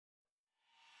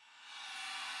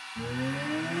Hi,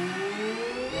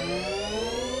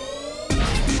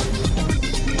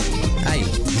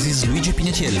 this is Luigi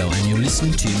Pignatiello and you're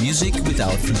listening to Music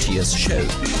Without Frontiers show.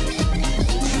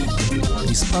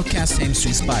 This podcast aims to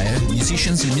inspire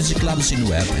musicians and music lovers in the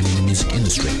web and in the music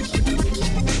industry.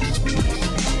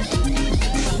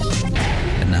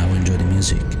 And now enjoy the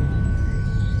music.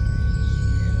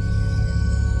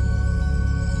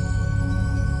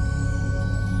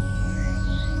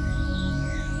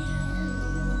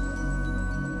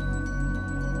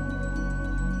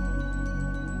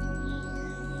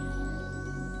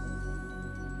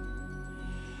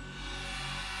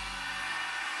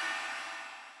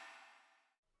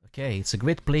 Okay, it's a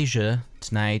great pleasure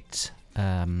tonight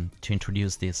to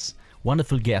introduce this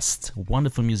wonderful guest,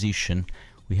 wonderful musician.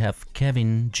 We have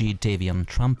Kevin G. Davy on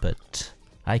trumpet.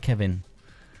 Hi, Kevin.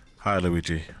 Hi,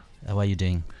 Luigi. How are you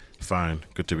doing? Fine.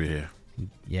 Good to be here.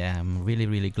 Yeah, I'm really,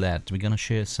 really glad. We're gonna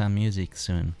share some music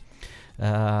soon.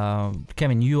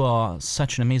 Kevin, you are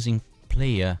such an amazing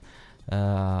player.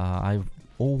 I've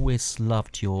always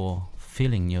loved your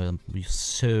feeling. You're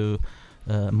so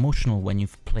emotional when you're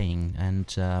playing.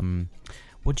 And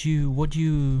what would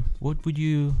you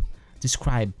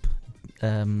describe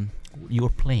your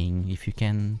playing? If you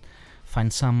can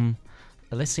find some,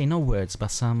 let's say no words,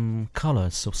 but some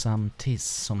colors or some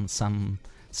tastes,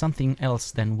 something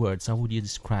else than words. How would you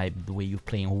describe the way you're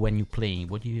playing or when you're playing?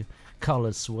 What do you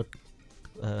colors? What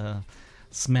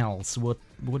smells? What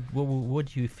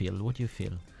do you feel? What do you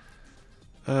feel?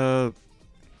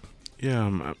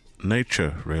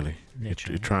 Nature, really.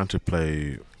 Nature. You're trying to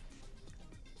play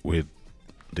with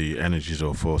the energies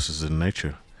or forces in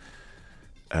nature,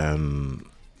 and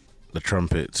the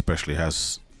trumpet especially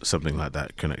has something like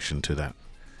that connection to that.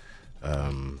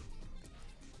 And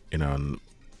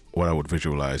what I would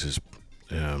visualize is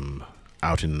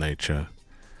out in nature,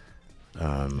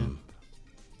 and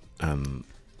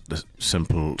the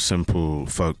simple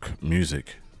folk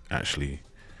music, actually,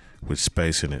 with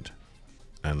space in it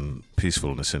and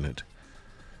peacefulness in it,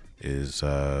 is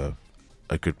a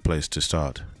good place to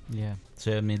start. Yeah.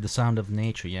 So I mean, the sound of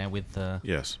nature. Yeah, with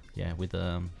Yes. yeah, with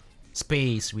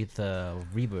space, with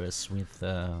rivers, with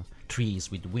trees,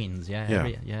 with winds.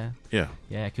 Yeah. Yeah.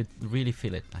 I could really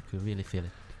feel it.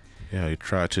 Yeah, you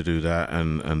try to do that,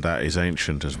 and that is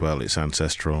ancient as well. It's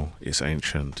ancestral, it's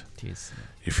ancient. It is.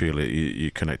 You feel it,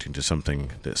 you're connecting to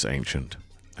something that's ancient,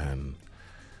 and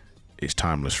it's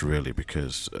timeless, really,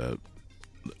 because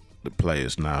the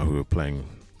players now who are playing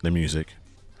the music,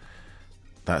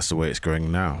 that's the way it's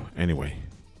going now, anyway.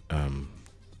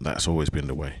 That's always been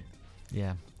the way.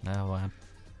 Yeah, no, I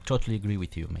totally agree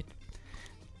with you, mate.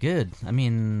 Good. I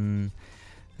mean,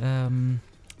 do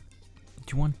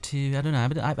you want to? I don't know.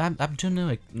 I don't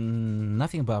know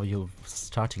nothing about your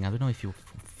starting. I don't know if you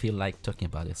feel like talking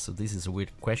about it. So this is a weird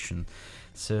question.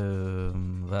 So,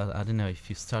 well, I don't know if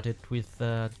you started with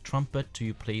trumpet. Do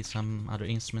you play some other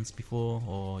instruments before,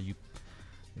 or you?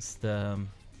 It's the.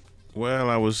 Well,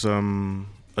 I was a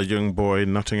young boy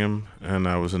in Nottingham, and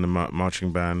I was in a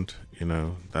marching band. You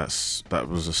know, that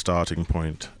was a starting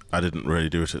point. I didn't really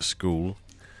do it at school.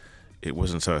 It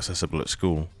wasn't so accessible at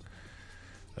school.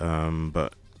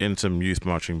 But in some youth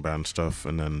marching band stuff,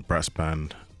 and then brass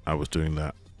band, I was doing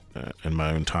that in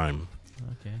my own time.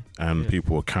 Okay. And Good.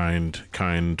 people were kind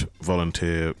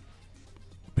volunteer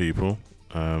people,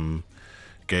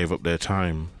 gave up their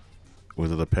time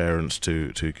with other parents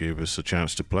to give us a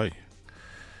chance to play.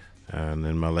 And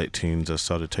in my late teens, I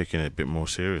started taking it a bit more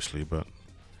seriously. But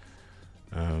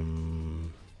I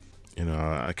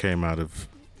came out of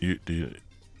the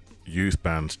youth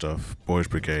band stuff, boys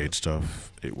brigade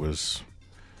stuff. It was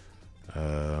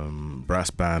brass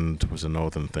band was a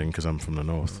northern thing because I'm from the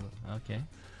north. Okay.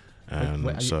 And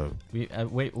where so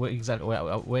where exactly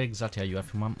are you? Are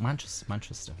from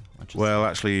Manchester? well,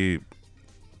 actually,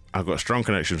 I've got strong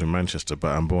connections with Manchester,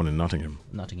 but I'm born in Nottingham.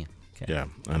 Nottingham. Okay. Yeah,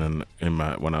 and then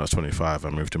when I was 25, I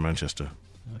moved to Manchester.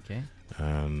 Okay.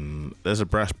 And there's a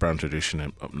brass band tradition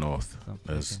up north. Oh,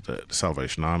 There's okay. the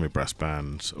Salvation Army brass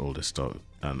bands, all this stuff,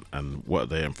 and what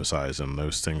they emphasize on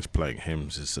those things playing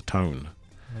hymns is the tone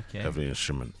Okay. of the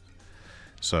instrument.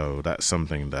 So that's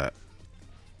something that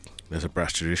there's a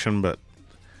brass tradition, but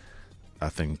I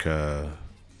think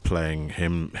playing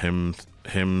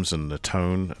hymns and the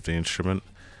tone of the instrument,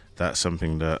 that's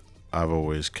something that I've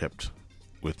always kept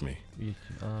with me.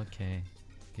 Okay.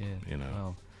 Good. You know.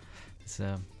 Well,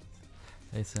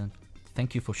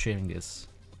 thank you for sharing this.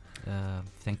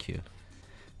 Thank you.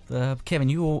 Kevin,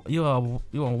 you are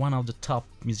one of the top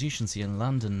musicians here in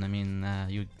London. I mean,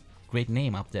 you great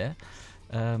name up there.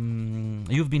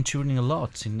 You've been touring a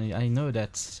lot. I know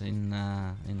that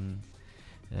in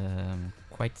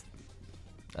quite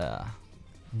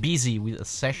busy with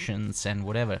sessions and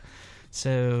whatever.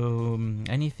 So,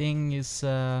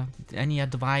 any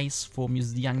advice for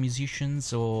young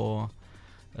musicians, or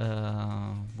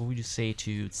what would you say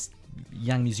to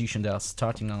young musicians that are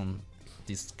starting on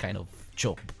this kind of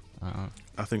job?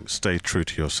 I think stay true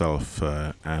to yourself,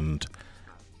 and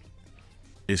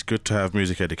it's good to have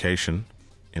music education.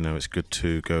 It's good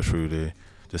to go through the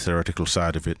theoretical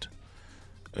side of it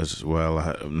as well.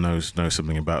 Know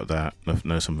something about that.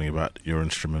 Know something about your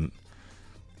instrument,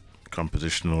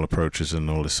 compositional approaches, and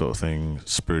all this sort of thing.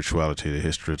 Spirituality, the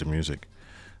history of the music.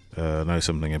 Know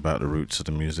something about the roots of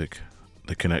the music,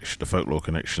 the folklore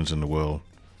connections in the world,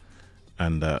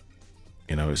 and that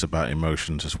it's about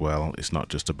emotions as well. It's not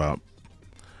just about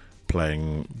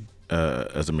playing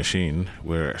as a machine.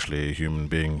 We're actually a human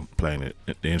being playing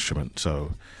the instrument.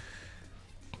 So,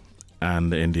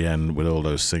 and in the end, with all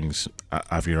those things,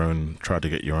 try to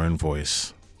get your own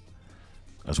voice,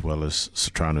 as well as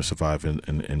trying to survive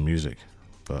in music.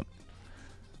 But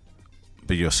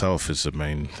be yourself is the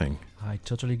main thing. I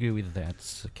totally agree with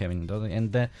that, Kevin.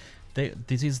 And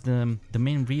this is the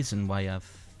main reason why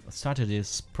I've started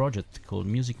this project called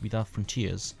Music Without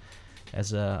Frontiers,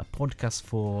 as a podcast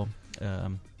for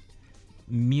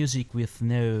music with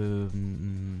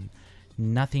nothing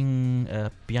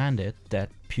behind it, that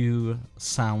pure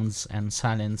sounds and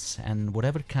silence, and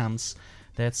whatever comes,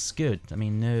 that's good. I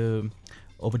mean, no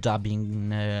overdubbing,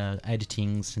 no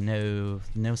editings,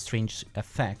 no strange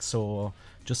effects, or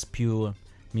just pure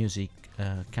music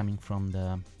coming from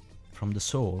the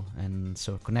soul, and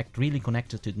so really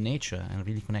connected to nature, and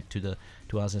really connect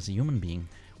to us as a human being,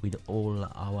 with all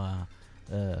our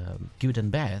good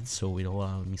and bad, so with all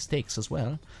our mistakes as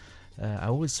well. I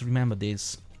always remember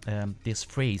this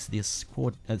phrase, this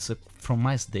quote, from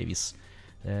Miles Davis,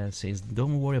 says,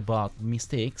 "Don't worry about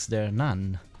mistakes, there are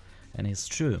none." And it's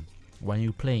true. When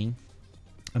you're playing,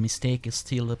 a mistake is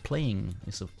still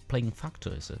it's a playing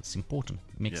factor. It's important.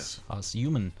 It makes us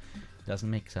human. Doesn't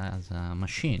make us as a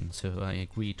machine. So I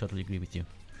totally agree with you.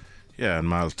 Yeah, and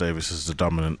Miles Davis is the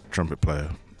dominant trumpet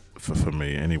player for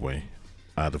me anyway,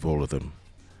 out of all of them.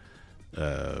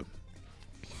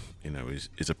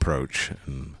 His approach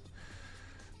and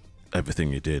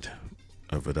everything he did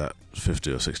over that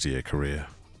 50 or 60-year career,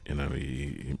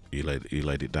 he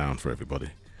laid it down for everybody,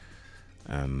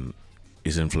 and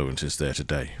his influence is there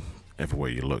today. Everywhere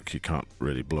you look, you can't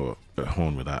really blow a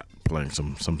horn without playing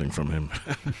something from him.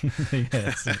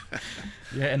 Yes.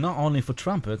 Yeah, and not only for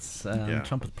trumpets,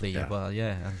 trumpet player, but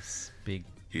it's big.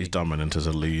 He's dominant as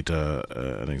a leader,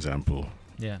 an example.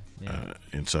 Yeah.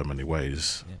 In so many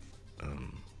ways,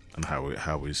 and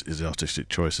how his artistic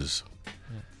choices.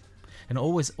 Yeah. And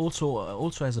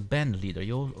also as a band leader,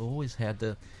 you always had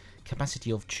the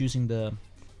capacity of choosing the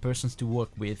persons to work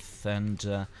with,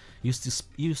 and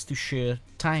used to share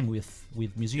time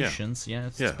with musicians.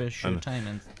 Share time,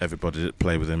 and everybody that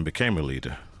played with him became a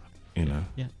leader.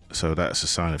 Yeah. So that's a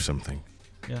sign of something.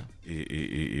 Yeah.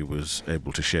 He was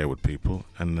able to share with people,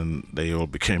 and then they all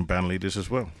became band leaders as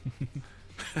well.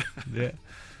 Yeah.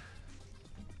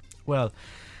 Well,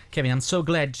 Kevin, I'm so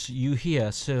glad you're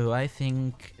here. So I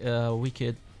think we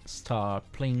could start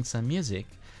playing some music.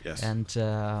 Yes. And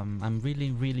I'm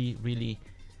really, really, really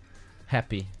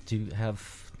happy to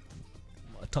have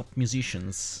top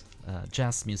musicians,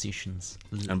 jazz musicians.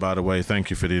 And by the way, thank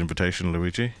you for the invitation,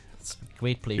 Luigi. It's a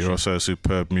great pleasure. You're also a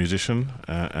superb musician,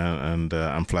 and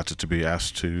I'm flattered to be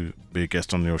asked to be a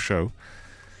guest on your show.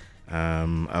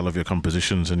 I love your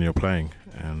compositions and your playing,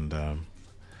 and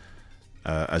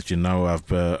as you know,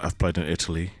 I've played in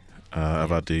Italy.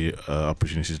 I've had the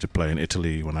opportunities to play in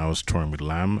Italy when I was touring with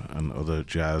Lamb and other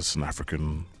jazz and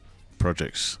African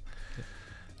projects.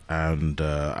 And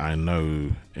I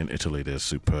know in Italy there's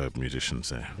superb musicians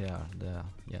there.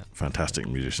 Yeah. Fantastic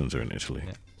musicians are in Italy.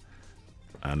 Yeah.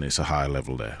 And it's a high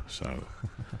level there, so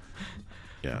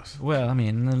yes. Well, I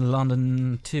mean, in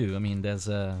London too. I mean, there's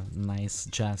a nice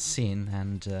jazz scene,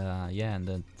 and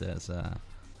there's a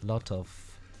lot of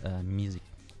music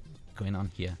going on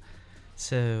here.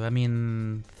 So, I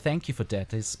mean, thank you for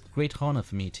that. It's a great honor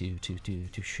for me to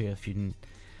share a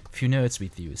few notes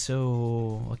with you.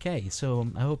 So, okay, so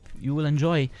I hope you will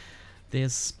enjoy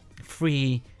this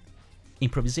free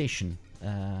improvisation.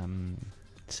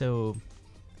 So,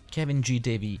 Kevin G.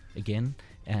 Davy again,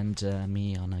 and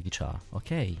me on a guitar.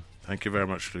 Okay. Thank you very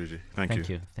much, Luigi. Thank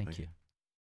you. Thank you.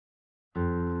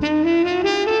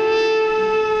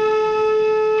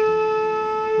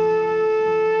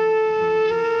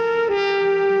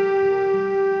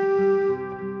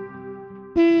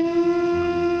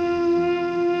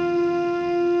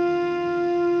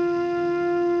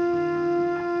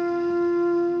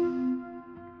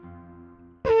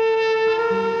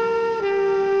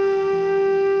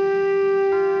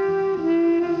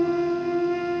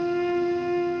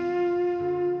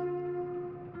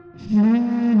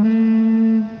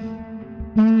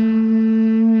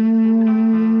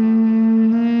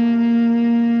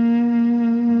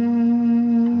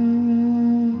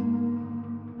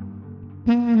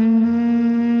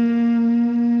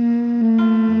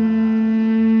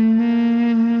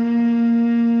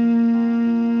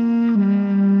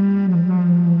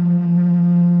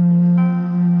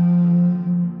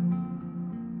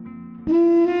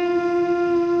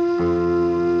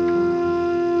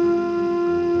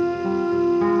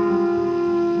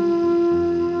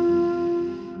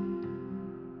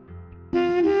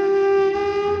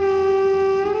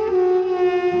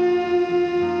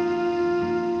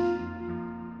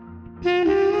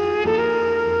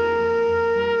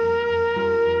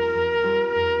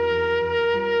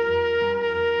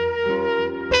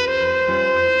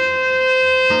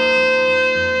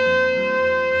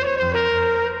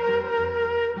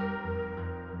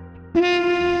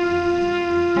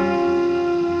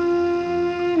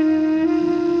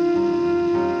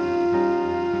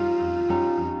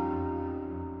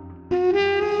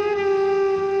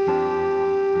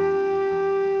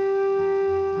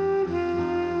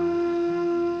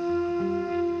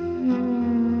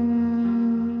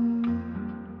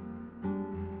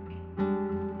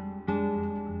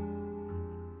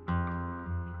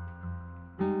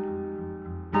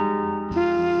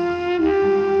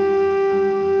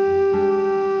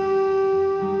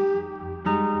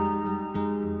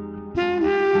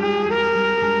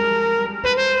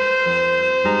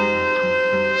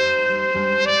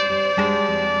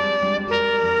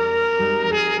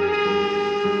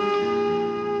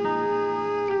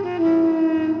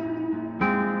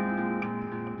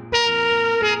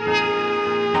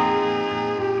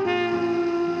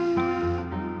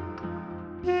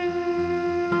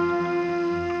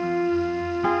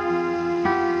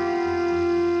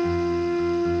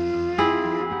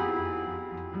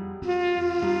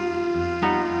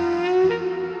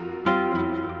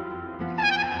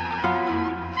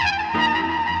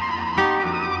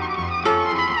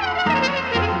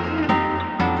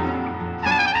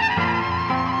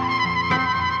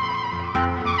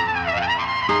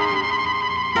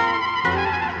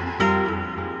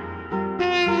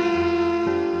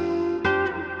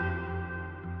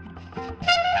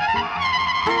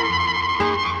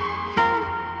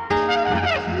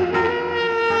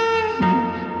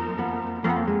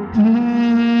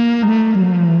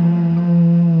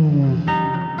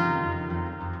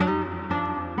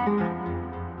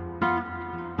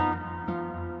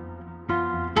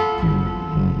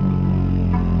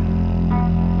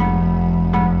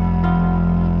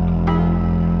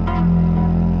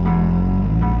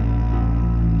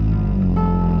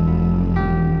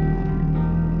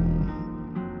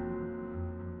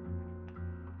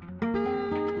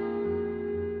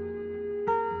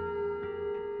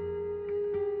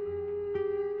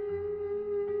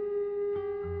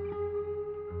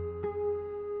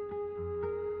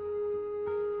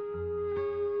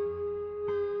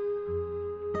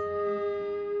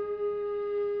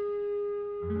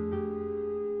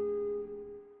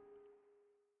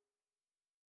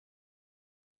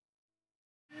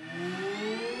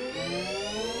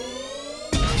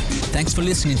 Thanks for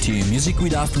listening to Music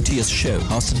Without Frontiers show,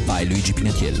 hosted by Luigi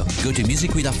Pinatiello. Go to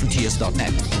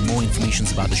musicwithoutfrontiers.net for more information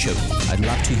about the show. I'd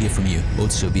love to hear from you.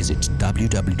 Also visit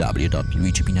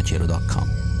www.luigipinatiello.com.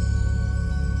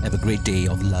 Have a great day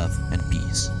of love and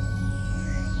peace.